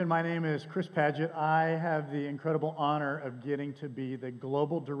My name is Chris Padgett. I have the incredible honor of getting to be the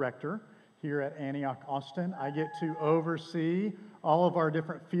global director here at Antioch Austin. I get to oversee all of our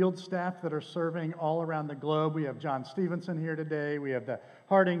different field staff that are serving all around the globe. We have John Stevenson here today. We have the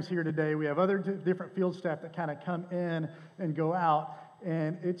Hardings here today. We have other different field staff that kind of come in and go out.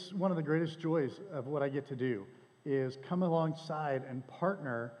 And it's one of the greatest joys of what I get to do is come alongside and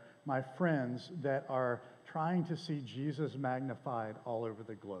partner my friends that are trying to see Jesus magnified all over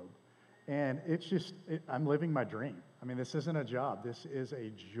the globe. And I'm living my dream. I mean, this isn't a job. This is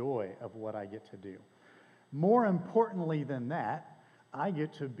a joy of what I get to do. More importantly than that, I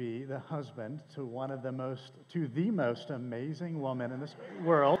get to be the husband to the most amazing woman in this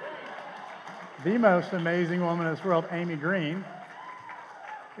world, the most amazing woman in this world, Amy Green.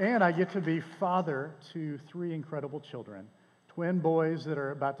 And I get to be father to 3 incredible children, twin boys that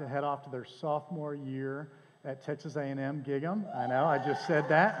are about to head off to their sophomore year at Texas A&M Gig'em. I know, I just said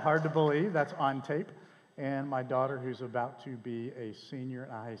that. Hard to believe. That's on tape. And my daughter, who's about to be a senior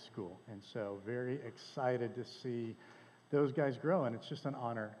in high school. And so very excited to see those guys grow. And it's just an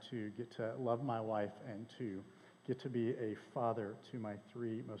honor to get to love my wife and to get to be a father to my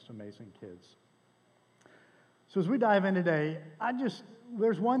 3 most amazing kids. So as we dive in today,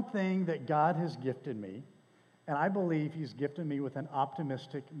 there's one thing that God has gifted me, and I believe He's gifted me with an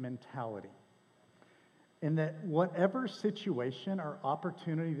optimistic mentality. In that whatever situation or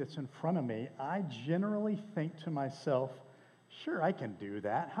opportunity that's in front of me, I generally think to myself, sure, I can do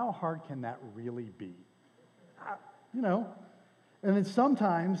that. How hard can that really be? And then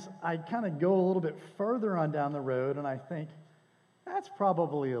sometimes I kind of go a little bit further on down the road and I think, that's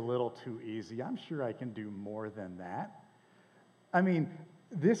probably a little too easy. I'm sure I can do more than that. I mean,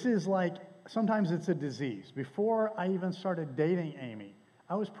 this is like, sometimes it's a disease. Before I even started dating Amy,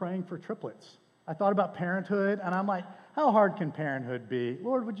 I was praying for triplets. I thought about parenthood, and I'm like, how hard can parenthood be?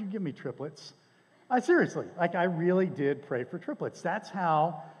 Lord, would you give me triplets? I really did pray for triplets. That's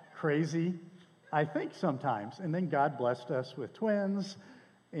how crazy I think sometimes. And then God blessed us with twins,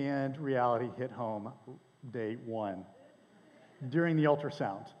 and reality hit home day 1 during the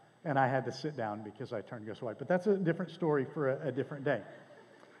ultrasound. And I had to sit down because I turned ghost white. But that's a different story for a different day.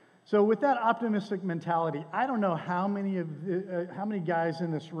 So with that optimistic mentality, I don't know how many guys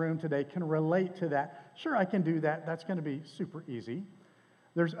in this room today can relate to that. Sure, I can do that. That's going to be super easy.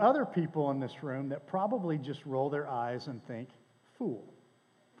 There's other people in this room that probably just roll their eyes and think, fool.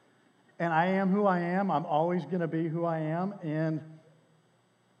 And I am who I am. I'm always going to be who I am. And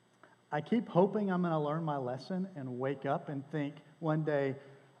I keep hoping I'm going to learn my lesson and wake up and think one day,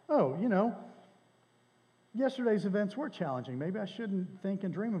 oh, yesterday's events were challenging. Maybe I shouldn't think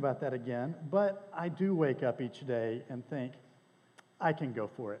and dream about that again, but I do wake up each day and think, I can go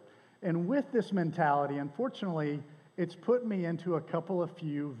for it. And with this mentality, unfortunately, it's put me into a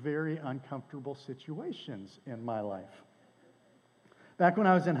few very uncomfortable situations in my life. Back when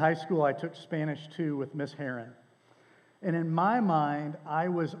I was in high school, I took Spanish 2 with Miss Heron. And in my mind, I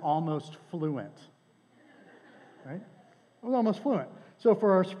was almost fluent, right? I was almost fluent. So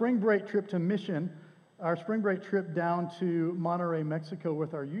for our spring break trip down to Monterrey, Mexico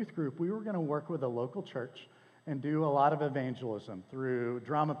with our youth group, we were going to work with a local church and do a lot of evangelism through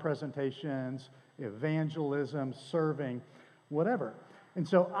drama presentations, evangelism, serving, whatever. And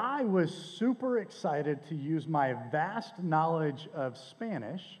so I was super excited to use my vast knowledge of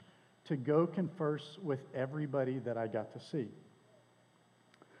Spanish to go converse with everybody that I got to see.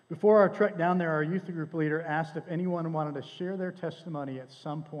 Before our trek down there, our youth group leader asked if anyone wanted to share their testimony at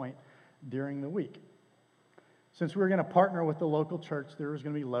some point during the week. Since we were going to partner with the local church, there was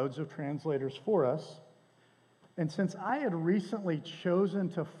going to be loads of translators for us. And since I had recently chosen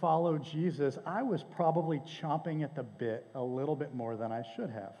to follow Jesus, I was probably chomping at the bit a little bit more than I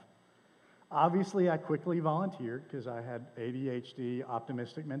should have. Obviously, I quickly volunteered because I had ADHD,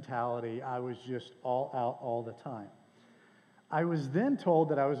 optimistic mentality. I was just all out all the time. I was then told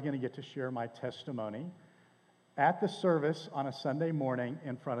that I was going to get to share my testimony at the service on a Sunday morning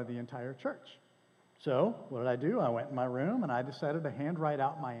in front of the entire church. So what did I do? I went in my room and I decided to handwrite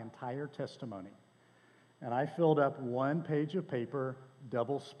out my entire testimony. And I filled up 1 page of paper,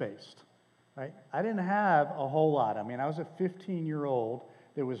 double-spaced. Right? I didn't have a whole lot. I mean, I was a 15-year-old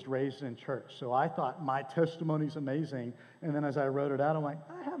that was raised in church. So I thought my testimony's amazing. And then as I wrote it out, I'm like,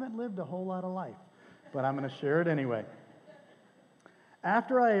 I haven't lived a whole lot of life, but I'm going to share it anyway.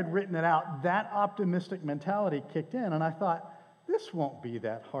 After I had written it out, that optimistic mentality kicked in, and I thought, this won't be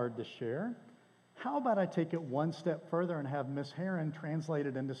that hard to share. How about I take it one step further and have Miss Heron translate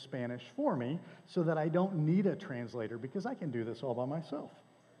it into Spanish for me so that I don't need a translator because I can do this all by myself.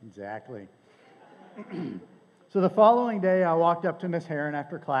 Exactly. So the following day, I walked up to Miss Heron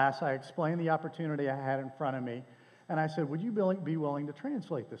after class. I explained the opportunity I had in front of me. And I said, would you be willing to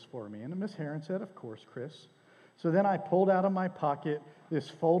translate this for me? And Miss Heron said, of course, Chris. So then I pulled out of my pocket this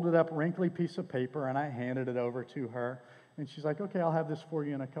folded up, wrinkly piece of paper, and I handed it over to her. And she's like, okay, I'll have this for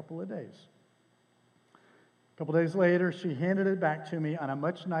you in a couple of days. A couple days later, she handed it back to me on a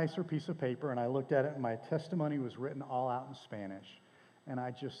much nicer piece of paper, and I looked at it, and my testimony was written all out in Spanish. And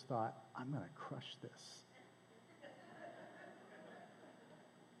I just thought, I'm going to crush this.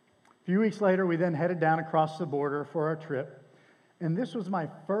 A few weeks later, we then headed down across the border for our trip, and this was my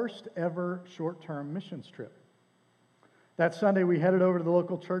first ever short-term missions trip. That Sunday, we headed over to the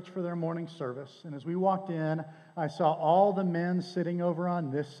local church for their morning service, and as we walked in, I saw all the men sitting over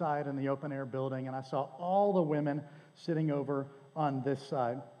on this side in the open-air building, and I saw all the women sitting over on this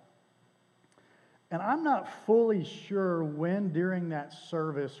side. And I'm not fully sure when during that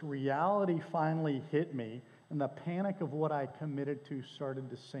service reality finally hit me, and the panic of what I committed to started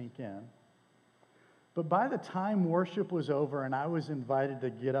to sink in. But by the time worship was over and I was invited to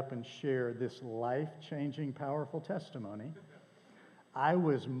get up and share this life-changing, powerful testimony, I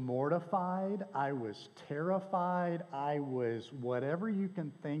was mortified, I was terrified, I was whatever you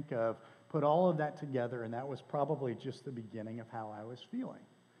can think of, put all of that together, and that was probably just the beginning of how I was feeling.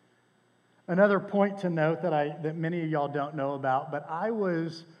 Another point to note that many of y'all don't know about, but I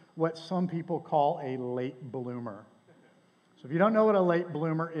was what some people call a late bloomer. So if you don't know what a late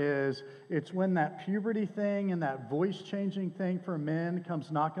bloomer is, it's when that puberty thing and that voice-changing thing for men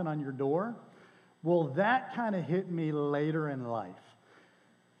comes knocking on your door. Well, that kind of hit me later in life.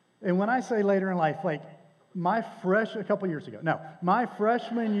 And when I say later in life, like my freshman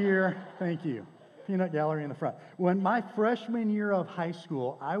year, thank you, peanut gallery in the front. When my freshman year of high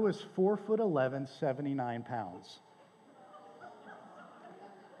school, I was 4'11", 79 pounds.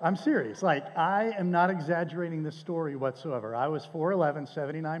 I'm serious. Like, I am not exaggerating this story whatsoever. I was 4'11",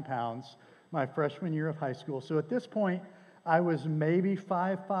 79 pounds my freshman year of high school. So at this point, I was maybe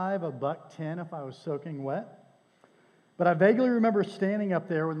 5'5", $110 if I was soaking wet. But I vaguely remember standing up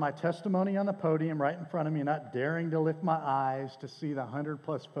there with my testimony on the podium right in front of me, not daring to lift my eyes to see the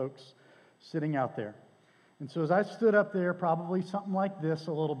 100-plus folks sitting out there. And so as I stood up there, probably something like this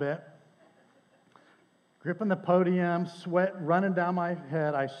a little bit, gripping the podium, sweat running down my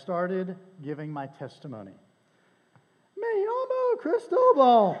head, I started giving my testimony. Me llamo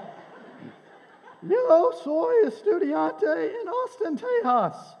Cristobal. Yo soy estudiante en Austin,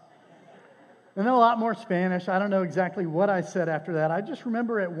 Texas. And then a lot more Spanish. I don't know exactly what I said after that. I just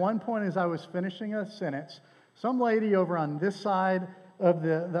remember at one point as I was finishing a sentence, some lady over on this side of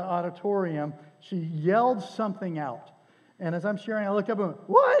the auditorium, she yelled something out. And as I'm sharing, I look up and went,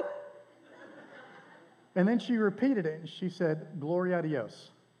 what? And then she repeated it, and she said, Gloria a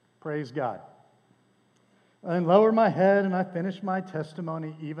Dios, praise God. And lowered my head, and I finished my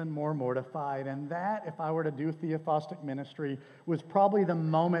testimony even more mortified. And that, if I were to do theophostic ministry, was probably the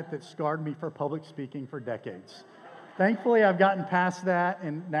moment that scarred me for public speaking for decades. Thankfully, I've gotten past that,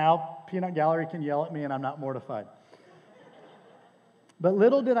 and now Peanut Gallery can yell at me, and I'm not mortified. But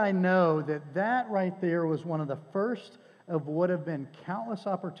little did I know that that right there was one of the first of what have been countless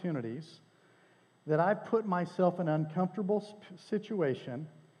opportunities that I put myself in an uncomfortable situation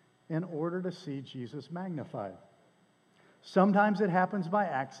in order to see Jesus magnified. Sometimes it happens by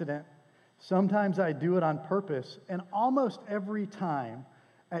accident. Sometimes I do it on purpose. And almost every time,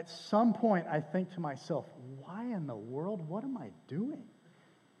 at some point, I think to myself, why in the world? What am I doing?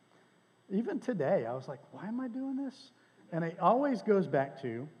 Even today, I was like, why am I doing this? And it always goes back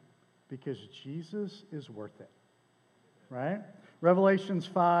to, because Jesus is worth it. Right? Revelations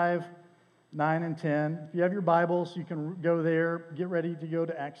 5, 9 and 10. If you have your Bibles, you can go there. Get ready to go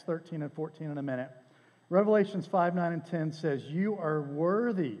to Acts 13 and 14 in a minute. Revelations 5, 9, and 10 says, you are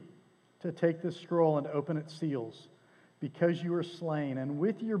worthy to take this scroll and open its seals, because you were slain, and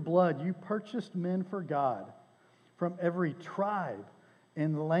with your blood you purchased men for God from every tribe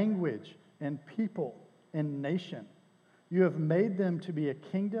and language and people and nation. You have made them to be a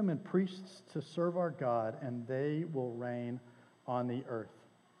kingdom and priests to serve our God, and they will reign on the earth.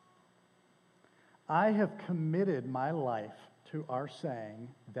 I have committed my life to our saying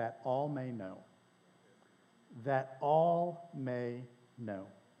that all may know. That all may know.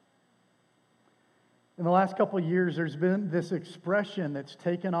 In the last couple of years, there's been this expression that's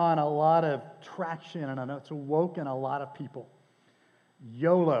taken on a lot of traction, and I know it's awoken a lot of people.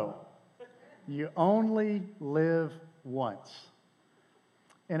 YOLO. You only live once.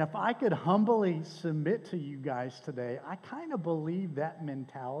 And if I could humbly submit to you guys today, I kind of believe that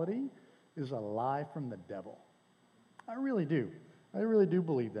mentality is a lie from the devil. I really do. I really do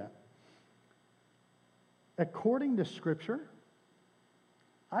believe that. according to Scripture,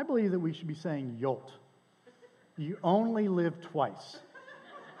 I believe that we should be saying yolt. You only live twice.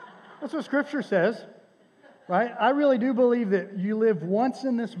 That's what Scripture says, right? I really do believe that you live once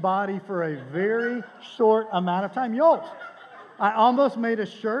in this body for a very short amount of time. Yolt. I almost made a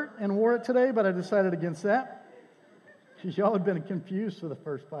shirt and wore it today, but I decided against that. Because y'all had been confused for the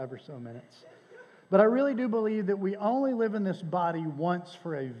first 5 or so minutes. But I really do believe that we only live in this body once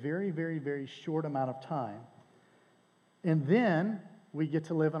for a very, very, very short amount of time. And then we get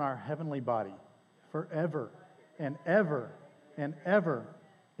to live in our heavenly body forever and ever and ever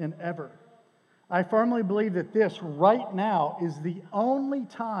and ever. I firmly believe that this right now is the only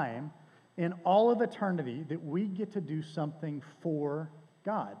time in all of eternity that we get to do something for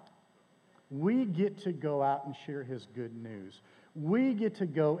God. We get to go out and share His good news. We get to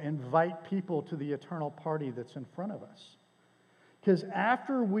go invite people to the eternal party that's in front of us. Because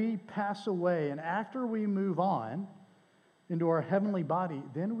after we pass away and after we move on into our heavenly body,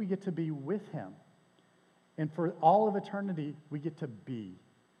 then we get to be with Him. And for all of eternity, we get to be.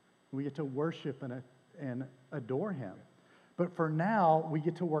 We get to worship and adore Him. But for now, we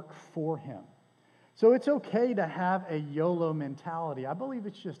get to work for Him. So it's okay to have a YOLO mentality. I believe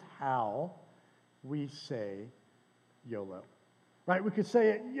it's just how we say YOLO. Right? We could say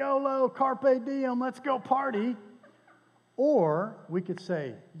it, YOLO, carpe diem, let's go party. Or we could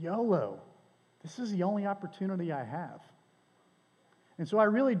say, YOLO, this is the only opportunity I have. And so I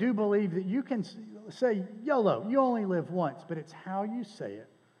really do believe that you can say YOLO, you only live once, but it's how you say it.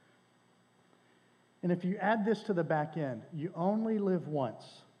 And if you add this to the back end, you only live once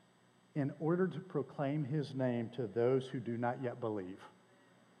in order to proclaim His name to those who do not yet believe.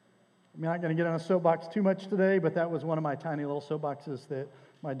 I'm not going to get on a soapbox too much today, but that was one of my tiny little soapboxes that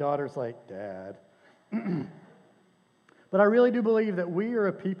my daughter's like, Dad. But I really do believe that we are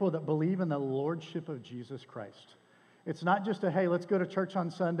a people that believe in the lordship of Jesus Christ. It's not just a, hey, let's go to church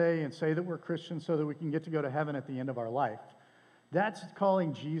on Sunday and say that we're Christians so that we can get to go to heaven at the end of our life. That's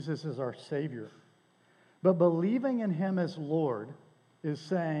calling Jesus as our Savior. But believing in Him as Lord is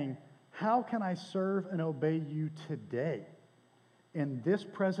saying, how can I serve and obey you today? In this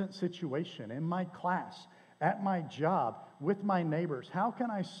present situation, in my class, at my job, with my neighbors, how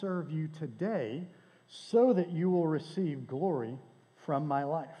can I serve you today so that you will receive glory from my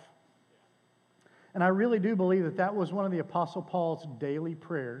life? And I really do believe that that was one of the Apostle Paul's daily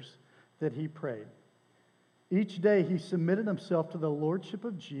prayers that he prayed. Each day he submitted himself to the lordship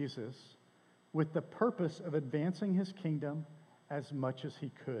of Jesus with the purpose of advancing His kingdom as much as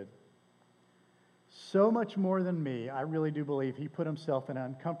he could. So much more than me, I really do believe he put himself in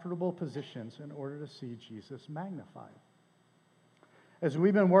uncomfortable positions in order to see Jesus magnified. As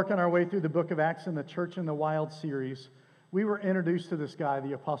we've been working our way through the book of Acts in the Church in the Wild series, we were introduced to this guy,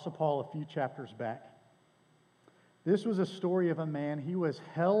 the Apostle Paul, a few chapters back. This was a story of a man, he was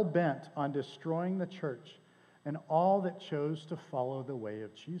hell-bent on destroying the church and all that chose to follow the way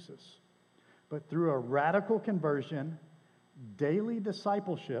of Jesus. But through a radical conversion, daily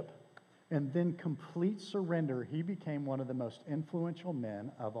discipleship, and then complete surrender, he became one of the most influential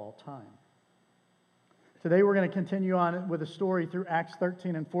men of all time. Today we're going to continue on with a story through Acts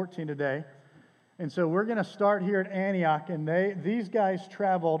 13 and 14 today. And so we're going to start here at Antioch, and these guys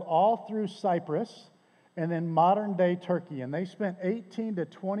traveled all through Cyprus and then modern-day Turkey, and they spent 18 to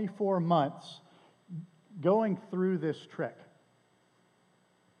 24 months going through this trek.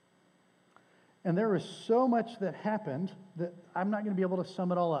 And there was so much that happened that I'm not going to be able to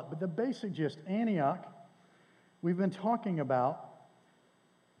sum it all up. But the basic gist, Antioch, we've been talking about,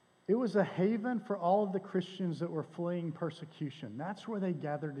 it was a haven for all of the Christians that were fleeing persecution. That's where they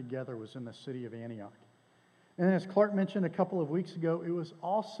gathered together, was in the city of Antioch. And as Clark mentioned a couple of weeks ago, it was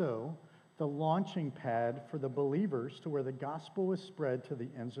also the launching pad for the believers to where the gospel was spread to the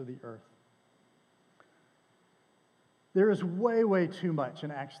ends of the earth. There is way, way too much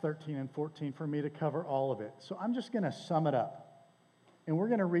in Acts 13 and 14 for me to cover all of it. So I'm just going to sum it up. And we're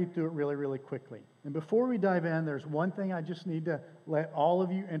going to read through it really, really quickly. And before we dive in, there's one thing I just need to let all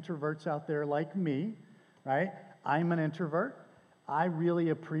of you introverts out there like me, right? I'm an introvert. I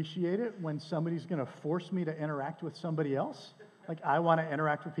really appreciate it when somebody's going to force me to interact with somebody else. Like, I want to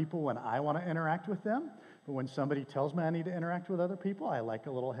interact with people when I want to interact with them. But when somebody tells me I need to interact with other people, I like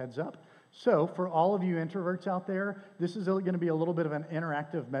a little heads up. So for all of you introverts out there, this is going to be a little bit of an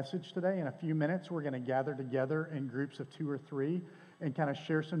interactive message today. In a few minutes, we're going to gather together in groups of 2 or 3 and kind of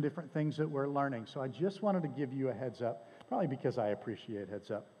share some different things that we're learning. So I just wanted to give you a heads up, probably because I appreciate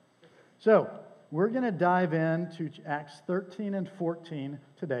heads up. So we're going to dive into Acts 13 and 14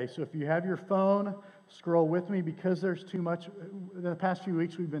 today. So if you have your phone, scroll with me because there's too much. The past few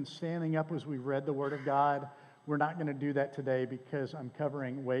weeks we've been standing up as we've read the Word of God. We're not going to do that today because I'm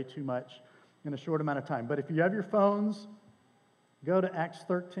covering way too much in a short amount of time. But if you have your phones, go to Acts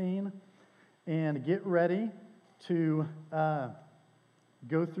 13 and get ready to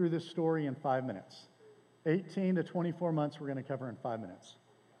go through this story in 5 minutes. 18 to 24 months we're going to cover in 5 minutes.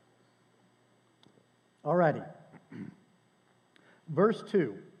 Alrighty. Verse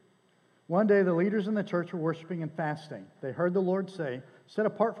 2. One day the leaders in the church were worshiping and fasting. They heard the Lord say, "Set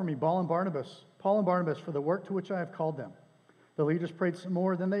apart for me Paul and Barnabas for the work to which I have called them." The leaders prayed some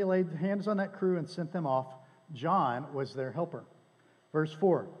more. Then they laid hands on that crew and sent them off. John was their helper. Verse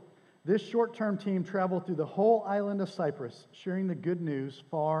 4. This short-term team traveled through the whole island of Cyprus, sharing the good news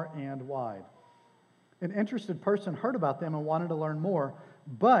far and wide. An interested person heard about them and wanted to learn more,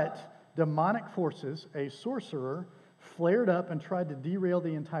 but demonic forces, a sorcerer, flared up and tried to derail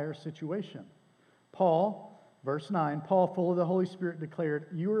the entire situation. Paul, verse 9, Paul, full of the Holy Spirit, declared,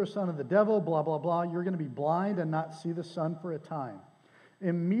 "You are a son of the devil, blah, blah, blah. You're going to be blind and not see the sun for a time."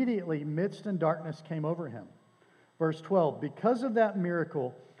 Immediately, mist and darkness came over him. Verse 12, because of that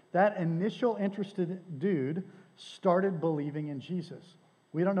miracle, that initial interested dude started believing in Jesus.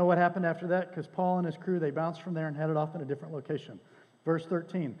 We don't know what happened after that because Paul and his crew, they bounced from there and headed off in a different location. Verse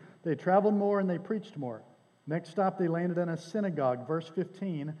 13, they traveled more and they preached more. Next stop, they landed in a synagogue. Verse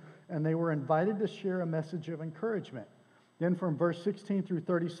 15, and they were invited to share a message of encouragement. Then from verse 16 through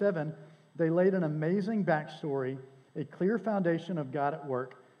 37, they laid an amazing backstory, a clear foundation of God at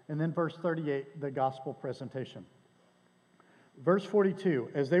work, and then verse 38, the gospel presentation. Verse 42,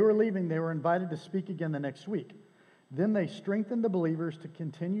 as they were leaving, they were invited to speak again the next week. Then they strengthened the believers to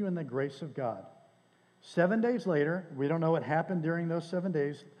continue in the grace of God. 7 days later, we don't know what happened during those 7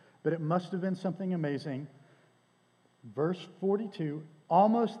 days, but it must have been something amazing. Verse 42,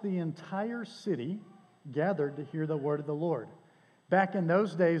 almost the entire city gathered to hear the word of the Lord. Back in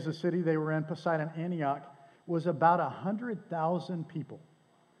those days, the city they were in, Poseidon, Antioch, was about 100,000 people.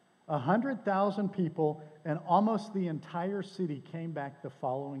 100,000 people, and almost the entire city came back the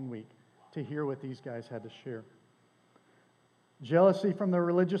following week to hear what these guys had to share. Jealousy from the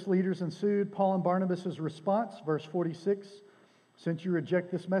religious leaders ensued. Paul and Barnabas' response, verse 46, since you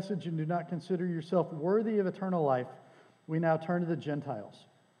reject this message and do not consider yourself worthy of eternal life, we now turn to the Gentiles.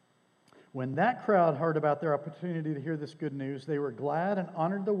 When that crowd heard about their opportunity to hear this good news, they were glad and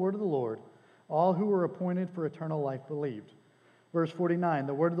honored the word of the Lord. All who were appointed for eternal life believed. Verse 49,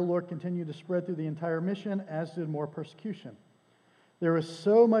 the word of the Lord continued to spread through the entire mission, as did more persecution. There was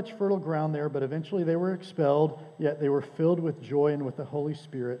so much fertile ground there, but eventually they were expelled, yet they were filled with joy and with the Holy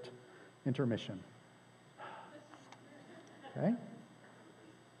Spirit. Intermission. Okay?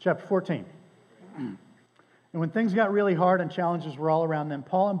 Chapter 14. And when things got really hard and challenges were all around them,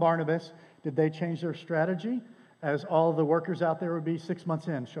 Paul and Barnabas, did they change their strategy? As all of the workers out there would be 6 months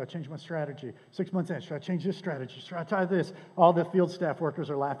in, should I change my strategy? 6 months in, should I change this strategy? Should I try this? All the field staff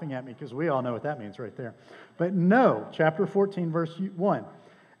workers are laughing at me because we all know what that means right there. But no, chapter 14, verse 1.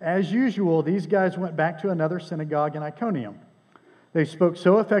 As usual, these guys went back to another synagogue in Iconium. They spoke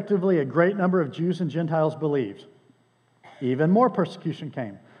so effectively, a great number of Jews and Gentiles believed. Even more persecution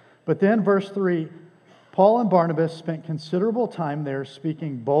came. But then, verse 3, Paul and Barnabas spent considerable time there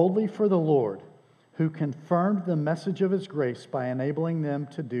speaking boldly for the Lord, who confirmed the message of his grace by enabling them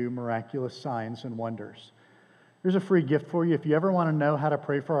to do miraculous signs and wonders. Here's a free gift for you. If you ever want to know how to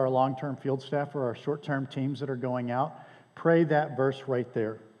pray for our long-term field staff or our short-term teams that are going out, pray that verse right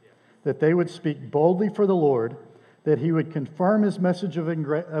there. That they would speak boldly for the Lord, that he would confirm his message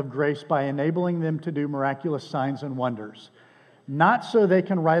of grace by enabling them to do miraculous signs and wonders. Not so they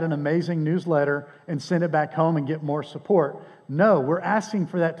can write an amazing newsletter and send it back home and get more support. No, we're asking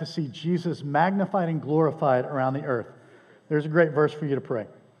for that to see Jesus magnified and glorified around the earth. There's a great verse for you to pray.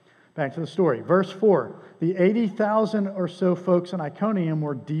 Back to the story. Verse 4, the 80,000 or so folks in Iconium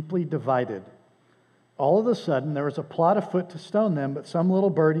were deeply divided. All of a sudden, there was a plot afoot to stone them, but some little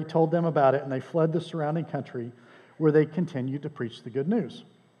birdie told them about it, and they fled the surrounding country, where they continued to preach the good news.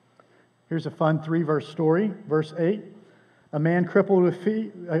 Here's a fun 3-verse story. Verse 8, a man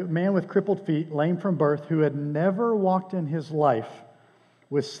with crippled feet, lame from birth, who had never walked in his life,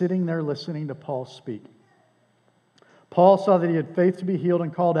 was sitting there listening to Paul speak. Paul saw that he had faith to be healed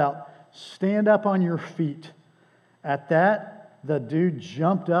and called out, "Stand up on your feet." At that, the dude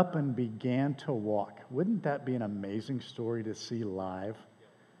jumped up and began to walk. Wouldn't that be an amazing story to see live?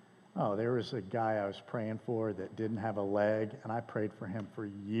 Oh, there was a guy I was praying for that didn't have a leg, and I prayed for him for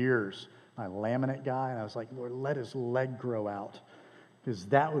years. My laminate guy, and I was like, Lord, let his leg grow out. Because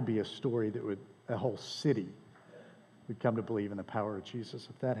that would be a story that would, a whole city would come to believe in the power of Jesus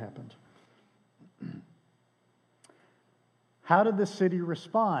if that happened. How did the city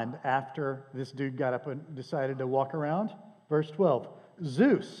respond after this dude got up and decided to walk around? Verse 12,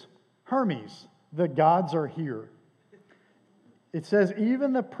 Zeus, Hermes, the gods are here. It says,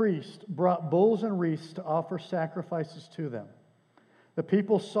 even the priest brought bulls and wreaths to offer sacrifices to them. The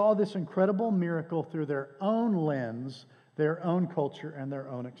people saw this incredible miracle through their own lens, their own culture, and their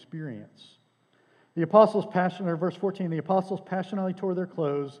own experience. The apostles verse 14, the apostles passionately tore their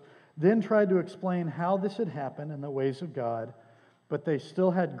clothes, then tried to explain how this had happened in the ways of God, but they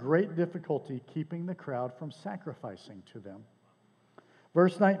still had great difficulty keeping the crowd from sacrificing to them.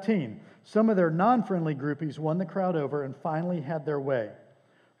 Verse 19, some of their non-friendly groupies won the crowd over and finally had their way.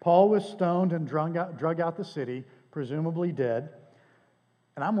 Paul was stoned and drug out the city, presumably dead.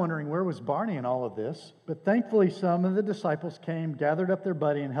 And I'm wondering, where was Barney in all of this? But thankfully, some of the disciples came, gathered up their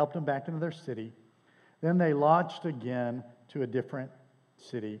buddy, and helped him back into their city. Then they launched again to a different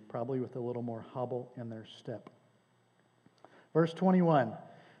city, probably with a little more hobble in their step. Verse 21,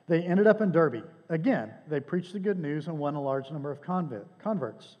 they ended up in Derbe. Again, they preached the good news and won a large number of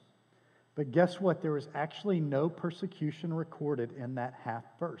converts. But guess what? There was actually no persecution recorded in that half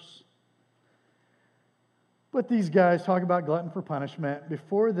verse. But these guys talk about glutton for punishment.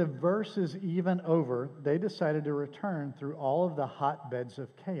 Before the verse is even over, they decided to return through all of the hotbeds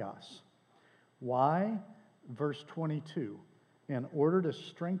of chaos. Why? Verse 22. In order to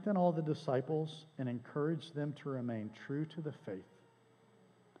strengthen all the disciples and encourage them to remain true to the faith.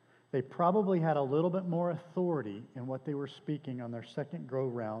 They probably had a little bit more authority in what they were speaking on their second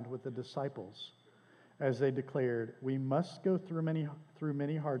go-round with the disciples, as they declared, we must go through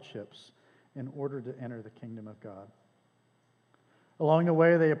many hardships in order to enter the kingdom of God. Along the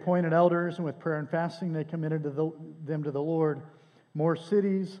way, they appointed elders, and with prayer and fasting, they committed them to the Lord. More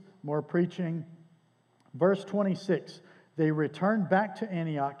cities, more preaching. Verse 26, they returned back to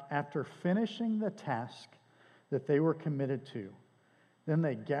Antioch after finishing the task that they were committed to. Then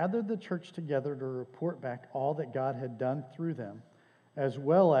they gathered the church together to report back all that God had done through them, as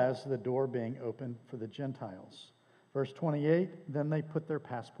well as the door being opened for the Gentiles. Verse 28, then they put their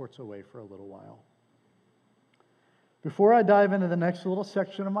passports away for a little while. Before I dive into the next little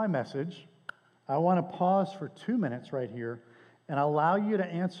section of my message, I want to pause for 2 minutes right here and allow you to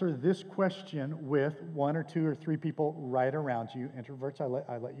answer this question with 1 or 2 or 3 people right around you. Introverts,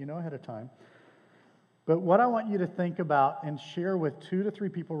 I let you know ahead of time. But what I want you to think about and share with 2 to 3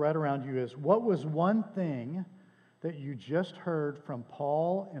 people right around you is, what was one thing that you just heard from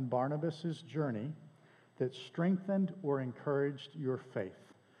Paul and Barnabas' journey that strengthened or encouraged your faith?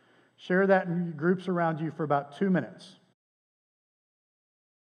 Share that in groups around you for about 2 minutes.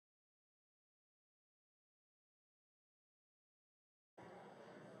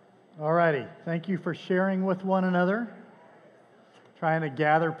 All righty. Thank you for sharing with one another. Trying to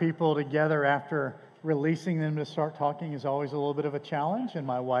gather people together after releasing them to start talking is always a little bit of a challenge, and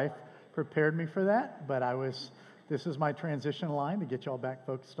my wife prepared me for that, but this is my transition line to get y'all back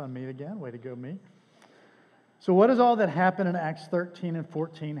focused on me again. Way to go, me. So what does all that happened in Acts 13 and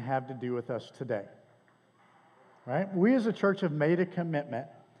 14 have to do with us today? Right? We as a church have made a commitment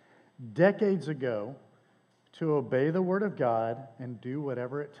decades ago to obey the Word of God and do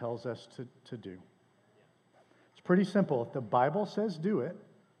whatever it tells us to do. It's pretty simple. If the Bible says do it,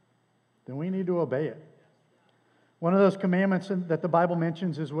 then we need to obey it. One of those commandments that the Bible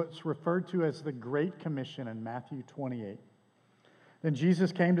mentions is what's referred to as the Great Commission in Matthew 28. Then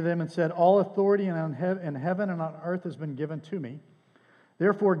Jesus came to them and said, all authority in heaven and on earth has been given to me.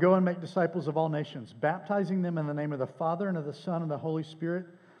 Therefore, go and make disciples of all nations, baptizing them in the name of the Father and of the Son and the Holy Spirit,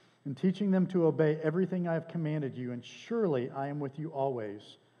 and teaching them to obey everything I have commanded you. And surely I am with you always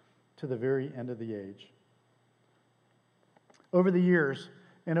to the very end of the age. Over the years,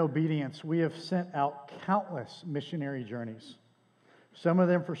 in obedience, we have sent out countless missionary journeys. Some of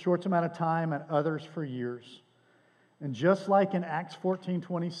them for short amount of time and others for years. And just like in Acts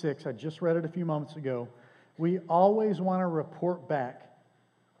 14:26, I just read it a few moments ago, we always want to report back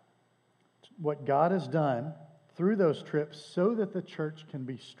what God has done through those trips so that the church can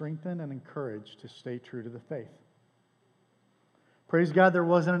be strengthened and encouraged to stay true to the faith. Praise God, there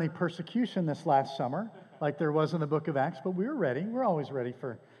wasn't any persecution this last summer like there was in the book of Acts, but we were ready. We're always ready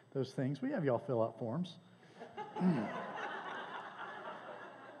for those things. We have y'all fill out forms.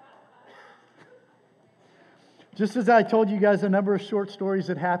 Just as I told you guys a number of short stories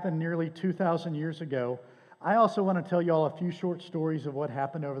that happened nearly 2,000 years ago, I also want to tell you all a few short stories of what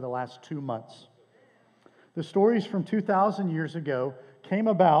happened over the last 2 months. The stories from 2,000 years ago came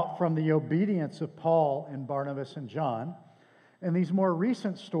about from the obedience of Paul and Barnabas and John, and these more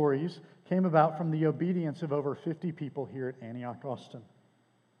recent stories came about from the obedience of over 50 people here at Antioch, Austin.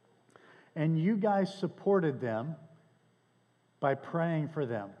 And you guys supported them by praying for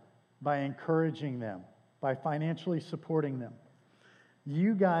them, by encouraging them, by financially supporting them.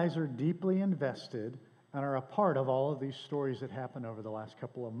 You guys are deeply invested and are a part of all of these stories that happened over the last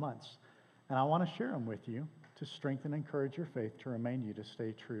couple of months. And I want to share them with you to strengthen and encourage your faith, to remind you to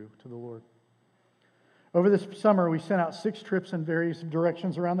stay true to the Lord. Over this summer, we sent out 6 trips in various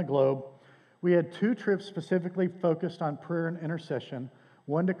directions around the globe. We had 2 trips specifically focused on prayer and intercession,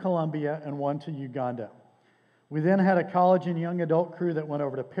 one to Colombia and one to Uganda. We then had a college and young adult crew that went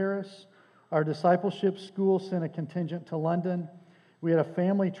over to Paris. Our discipleship school sent a contingent to London. We had a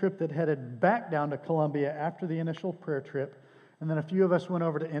family trip that headed back down to Colombia after the initial prayer trip. And then a few of us went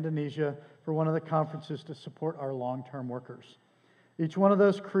over to Indonesia for one of the conferences to support our long-term workers. Each one of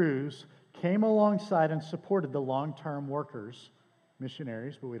those crews came alongside and supported the long-term workers,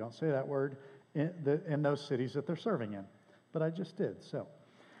 missionaries, but we don't say that word, in those cities that they're serving in. But I just did. So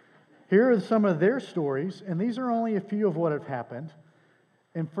here are some of their stories, and these are only a few of what have happened.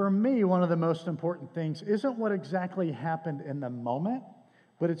 And for me, one of the most important things isn't what exactly happened in the moment,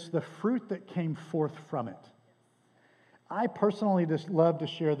 but it's the fruit that came forth from it. I personally just love to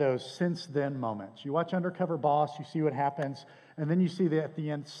share those since then moments. You watch Undercover Boss, you see what happens, and then you see that at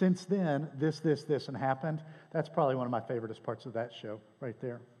the end, since then, this, and happened. That's probably one of my favoriteest parts of that show right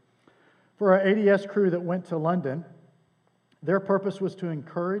there. For our ADS crew that went to London, their purpose was to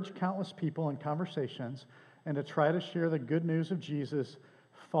encourage countless people in conversations and to try to share the good news of Jesus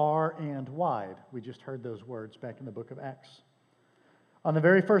far and wide. We just heard those words back in the book of Acts. On the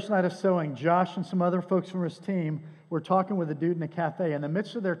very first night of sowing, Josh and some other folks from his team were talking with a dude in a cafe. In the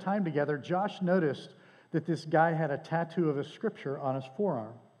midst of their time together, Josh noticed that this guy had a tattoo of a scripture on his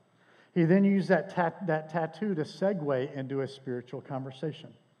forearm. He then used that tattoo to segue into a spiritual conversation.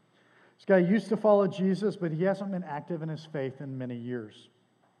 This guy used to follow Jesus, but he hasn't been active in his faith in many years.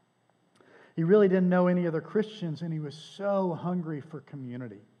 He really didn't know any other Christians, and he was so hungry for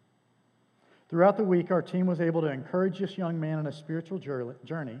community. Throughout the week, our team was able to encourage this young man on a spiritual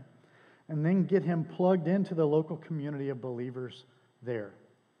journey and then get him plugged into the local community of believers there.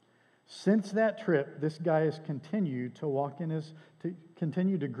 Since that trip, this guy has continued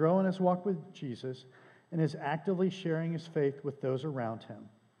to grow in his walk with Jesus and is actively sharing his faith with those around him.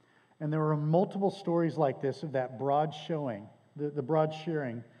 And there were multiple stories like this of that broad showing, the broad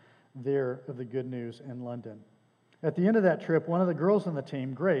sharing there of the good news in London. At the end of that trip, one of the girls on the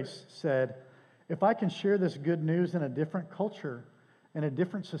team, Grace, said, "If I can share this good news in a different culture, in a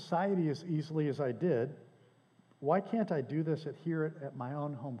different society as easily as I did, why can't I do this here at my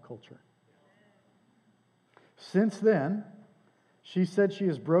own home culture?" Since then, she said she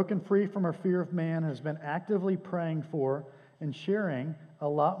has broken free from her fear of man and has been actively praying for and sharing a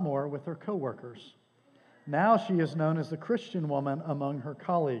lot more with her coworkers. Now she is known as the Christian woman among her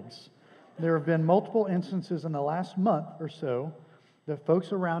colleagues. There have been multiple instances in the last month or so that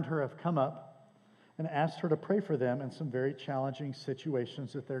folks around her have come up and asked her to pray for them in some very challenging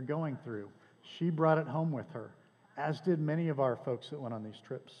situations that they're going through. She brought it home with her, as did many of our folks that went on these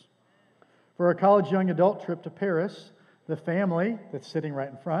trips. For our college young adult trip to Paris, the family that's sitting right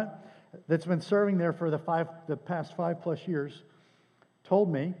in front, that's been serving there for the past 5+ years,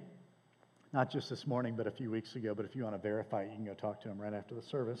 told me, not just this morning, but a few weeks ago, but if you want to verify, you can go talk to them right after the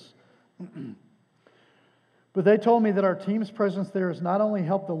service. But they told me that our team's presence there has not only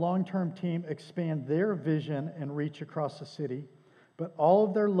helped the long-term team expand their vision and reach across the city, but all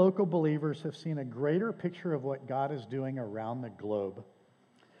of their local believers have seen a greater picture of what God is doing around the globe.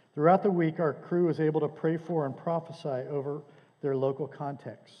 Throughout the week, our crew was able to pray for and prophesy over their local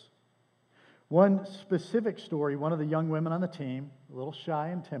contexts. One specific story, one of the young women on the team, a little shy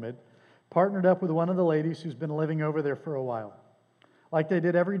and timid, partnered up with one of the ladies who's been living over there for a while. Like they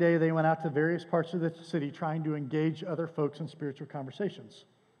did every day, they went out to various parts of the city trying to engage other folks in spiritual conversations.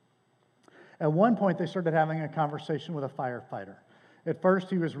 At one point, they started having a conversation with a firefighter. At first,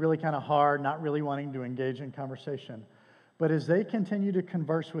 he was really kind of hard, not really wanting to engage in conversation. But as they continued to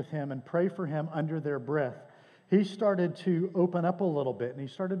converse with him and pray for him under their breath, he started to open up a little bit, and he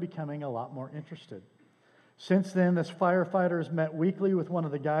started becoming a lot more interested. Since then, this firefighter has met weekly with one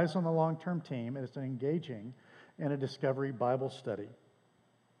of the guys on the long-term team and is engaging in a Discovery Bible study.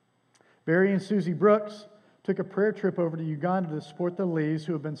 Barry and Susie Brooks took a prayer trip over to Uganda to support the Lees,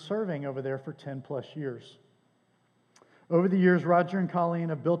 who have been serving over there for 10+ years. Over the years, Roger and Colleen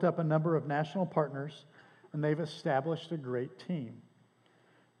have built up a number of national partners, and they've established a great team.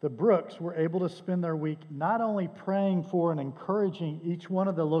 The Brooks were able to spend their week not only praying for and encouraging each one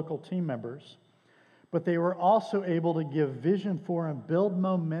of the local team members, but they were also able to give vision for and build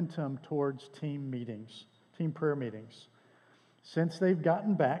momentum towards team prayer meetings. Since they've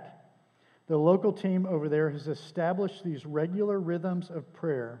gotten back, The local team over there has established these regular rhythms of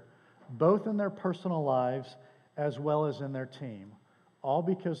prayer, both in their personal lives as well as in their team, all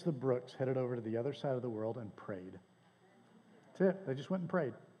because the Brooks headed over to the other side of the world and prayed. That's it. They just went and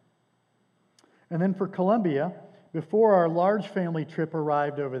prayed. And then for Columbia, before our large family trip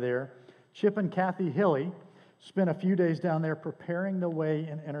arrived over there, Chip and Kathy Hilly spent a few days down there preparing the way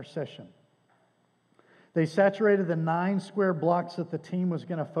in intercession. They saturated the 9 square blocks that the team was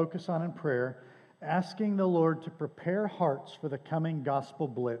going to focus on in prayer, asking the Lord to prepare hearts for the coming gospel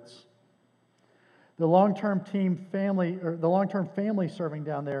blitz. The long-term family serving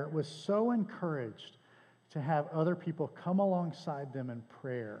down there was so encouraged to have other people come alongside them in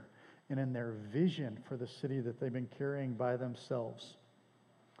prayer and in their vision for the city that they've been carrying by themselves.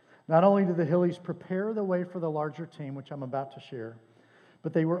 Not only did the Hillies prepare the way for the larger team, which I'm about to share,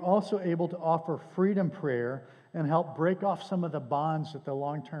 but they were also able to offer freedom prayer and help break off some of the bonds that the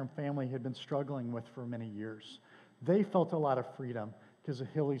long-term family had been struggling with for many years. They felt a lot of freedom because the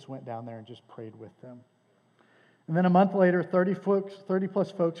Hillies went down there and just prayed with them. And then a month later, 30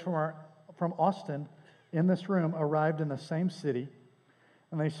 plus folks from Austin in this room arrived in the same city,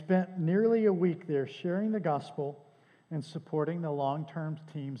 and they spent nearly a week there sharing the gospel and supporting the long-term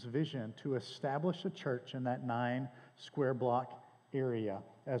team's vision to establish a church in that 9 square block area,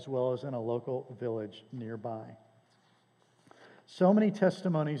 as well as in a local village nearby. So many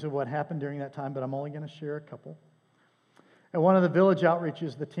testimonies of what happened during that time, but I'm only going to share a couple. At one of the village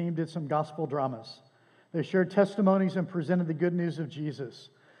outreaches, the team did some gospel dramas. They shared testimonies and presented the good news of Jesus.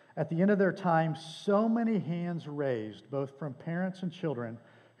 At the end of their time, so many hands raised, both from parents and children,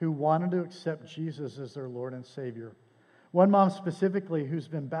 who wanted to accept Jesus as their Lord and Savior. One mom specifically who's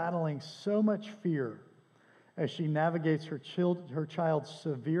been battling so much fear as she navigates her child's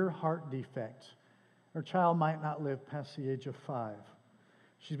severe heart defect. Her child might not live past the age of 5.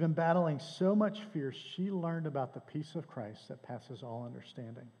 She's been battling so much fear, she learned about the peace of Christ that passes all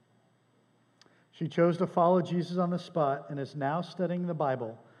understanding. She chose to follow Jesus on the spot and is now studying the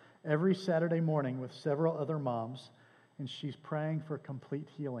Bible every Saturday morning with several other moms, and she's praying for complete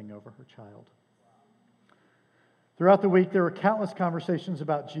healing over her child. Throughout the week, there were countless conversations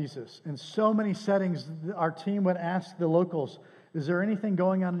about Jesus. In so many settings, our team would ask the locals, is there anything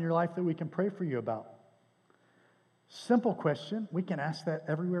going on in your life that we can pray for you about? Simple question. We can ask that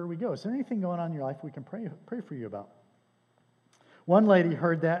everywhere we go. Is there anything going on in your life we can pray for you about? One lady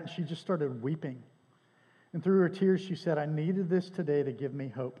heard that and she just started weeping. And through her tears, she said, I needed this today to give me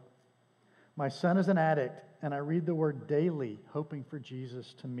hope. My son is an addict, and I read the word daily, hoping for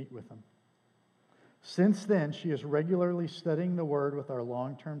Jesus to meet with him. Since then, she is regularly studying the Word with our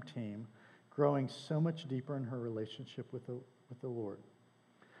long-term team, growing so much deeper in her relationship with the Lord.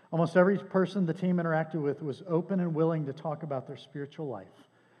 Almost every person the team interacted with was open and willing to talk about their spiritual life.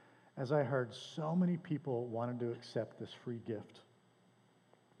 As I heard, so many people wanted to accept this free gift.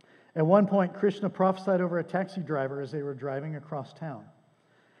 At one point, Krishna prophesied over a taxi driver as they were driving across town.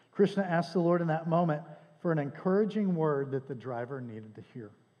 Krishna asked the Lord in that moment for an encouraging word that the driver needed to hear.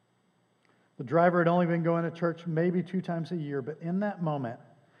 The driver had only been going to church maybe 2 times a year, but in that moment,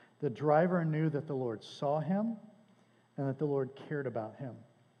 the driver knew that the Lord saw him and that the Lord cared about him.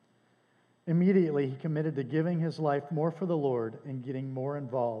 Immediately, he committed to giving his life more for the Lord and getting more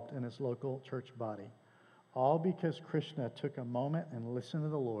involved in his local church body, all because Krishna took a moment and listened to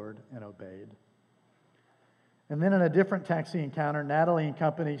the Lord and obeyed. And then in a different taxi encounter, Natalie and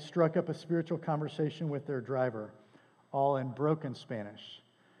company struck up a spiritual conversation with their driver, all in broken Spanish.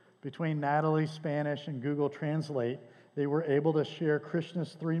 Between Natalie's Spanish and Google Translate, they were able to share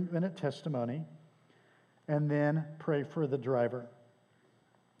Krishna's 3-minute testimony and then pray for the driver.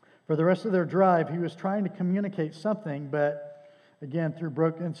 For the rest of their drive, he was trying to communicate something, but again, through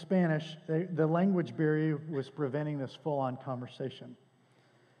broken Spanish, the language barrier was preventing this full-on conversation.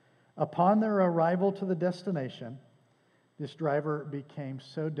 Upon their arrival to the destination, this driver became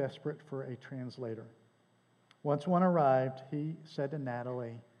so desperate for a translator. Once one arrived, he said to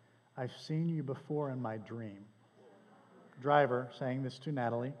Natalie, I've seen you before in my dream. Driver saying this to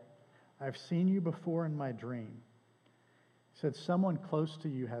Natalie, I've seen you before in my dream. He said, someone close to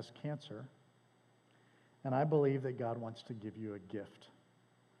you has cancer, and I believe that God wants to give you a gift.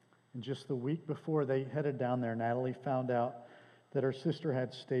 And just the week before they headed down there, Natalie found out that her sister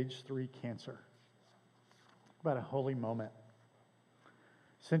had stage 3 cancer. About a holy moment.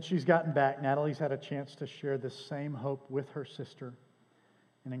 Since she's gotten back, Natalie's had a chance to share this same hope with her sister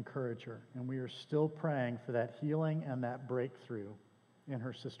and encourage her. And we are still praying for that healing and that breakthrough in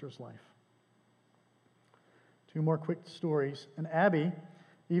her sister's life. 2 more quick stories. And Abby,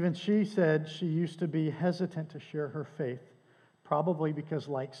 even she said she used to be hesitant to share her faith probably because,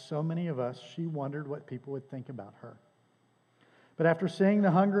 like so many of us, she wondered what people would think about her. But after seeing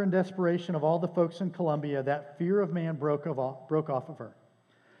the hunger and desperation of all the folks in Colombia, that fear of man broke off of her.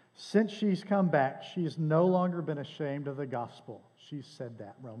 Since she's come back, she's no longer been ashamed of the gospel. She's said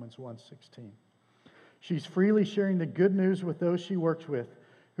that, Romans 1:16. She's freely sharing the good news with those she works with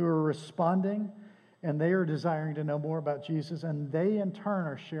who are responding, and they are desiring to know more about Jesus, and they in turn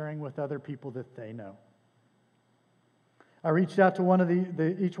are sharing with other people that they know. I reached out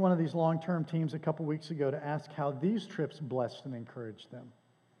to each one of these long-term teams a couple weeks ago to ask how these trips blessed and encouraged them.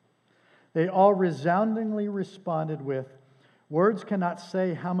 They all resoundingly responded with, "Words cannot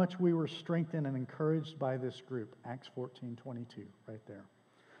say how much we were strengthened and encouraged by this group." Acts 14:22, right there.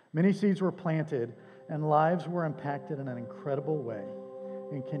 Many seeds were planted and lives were impacted in an incredible way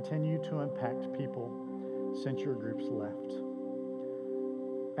and continue to impact people since your groups left.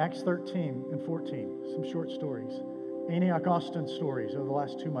 Acts 13 and 14, some short stories. Antioch Austin stories over the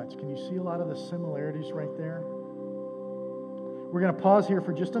last 2 months. Can you see a lot of the similarities right there? We're going to pause here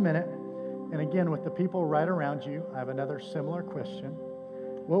for just a minute. And again, with the people right around you, I have another similar question.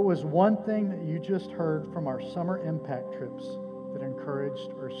 What was one thing that you just heard from our summer impact trips that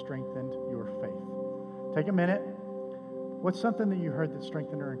encouraged or strengthened your faith? Take a minute. What's something that you heard that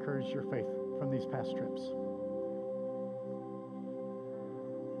strengthened or encouraged your faith from these past trips?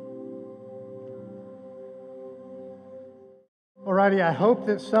 Alrighty, I hope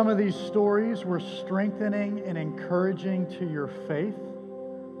that some of these stories were strengthening and encouraging to your faith.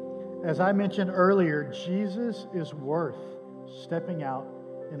 As I mentioned earlier, Jesus is worth stepping out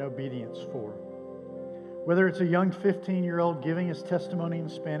in obedience for. Whether it's a young 15-year-old giving his testimony in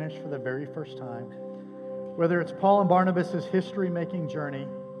Spanish for the very first time, whether it's Paul and Barnabas' history-making journey,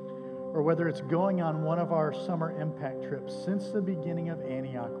 or whether it's going on one of our summer impact trips, since the beginning of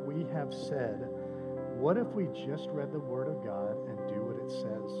Antioch, we have said, what if we just read the Word of God and do what it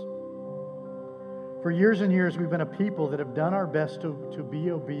says? For years and years, we've been a people that have done our best to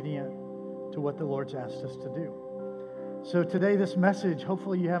be obedient to what the Lord's asked us to do. So today, this message,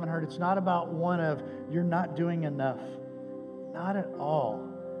 hopefully you haven't heard, it's not about one of you're not doing enough. Not at all.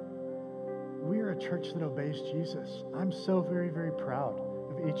 We are a church that obeys Jesus. I'm so very, very proud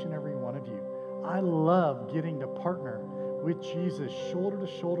of each and every one of you. I love getting to partner with Jesus, shoulder to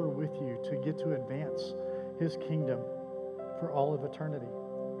shoulder with you, to get to advance His kingdom for all of eternity.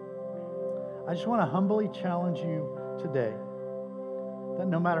 I just want to humbly challenge you today that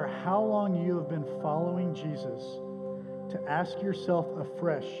no matter how long you have been following Jesus, to ask yourself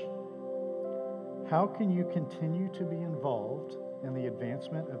afresh, how can you continue to be involved in the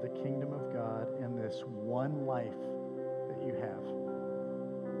advancement of the kingdom of God in this one life that you have?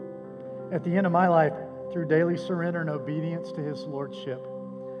 At the end of my life, through daily surrender and obedience to His Lordship,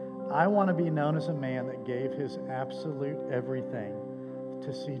 I want to be known as a man that gave his absolute everything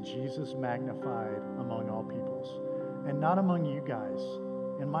to see Jesus magnified among all peoples. And not among you guys.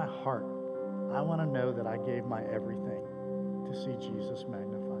 In my heart, I want to know that I gave my everything to see Jesus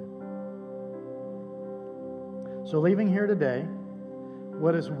magnified. So leaving here today,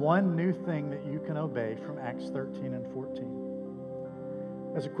 what is one new thing that you can obey from Acts 13 and 14?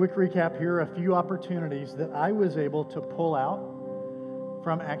 As a quick recap, here are a few opportunities that I was able to pull out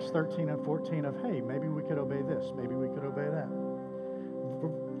from Acts 13 and 14 of, hey, maybe we could obey this, maybe we could obey that.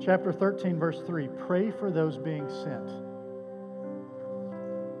 Chapter 13, verse 3, pray for those being sent.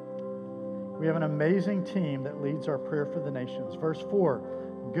 We have an amazing team that leads our prayer for the nations. Verse 4,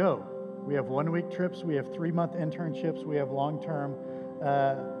 go. We have 1-week trips, we have 3-month internships, we have long-term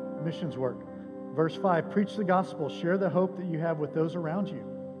missions work. Verse 5, preach the gospel. Share the hope that you have with those around you,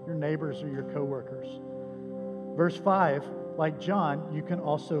 your neighbors or your co-workers. Verse 5, like John, you can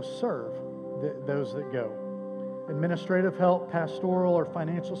also serve those that go. Administrative help, pastoral or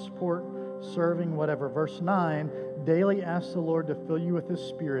financial support, serving, whatever. Verse 9, daily ask the Lord to fill you with His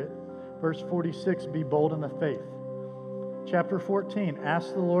Spirit. Verse 46, be bold in the faith. Chapter 14,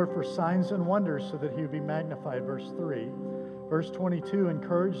 ask the Lord for signs and wonders so that He would be magnified. Verse 3. Verse 22,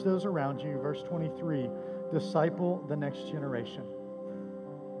 encourage those around you. Verse 23, disciple the next generation.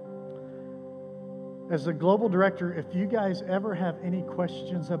 As the global director, if you guys ever have any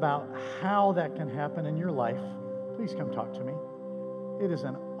questions about how that can happen in your life, please come talk to me. It is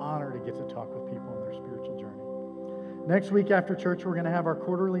an honor to get to talk with people on their spiritual journey. Next week after church, we're going to have our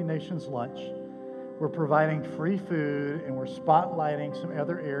quarterly Nations Lunch. We're providing free food, and we're spotlighting some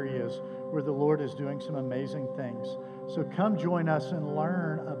other areas where the Lord is doing some amazing things. So come join us and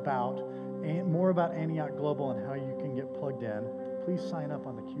learn more about Antioch Global and how you can get plugged in. Please sign up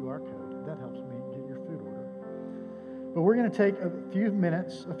on the QR code. That helps me get your food order. But we're going to take a few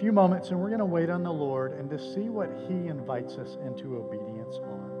moments, and we're going to wait on the Lord and to see what He invites us into obedience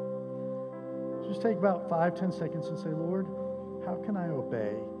on. Just take about 5-10 seconds and say, Lord, how can I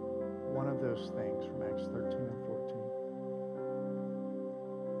obey one of those things from Acts 13 and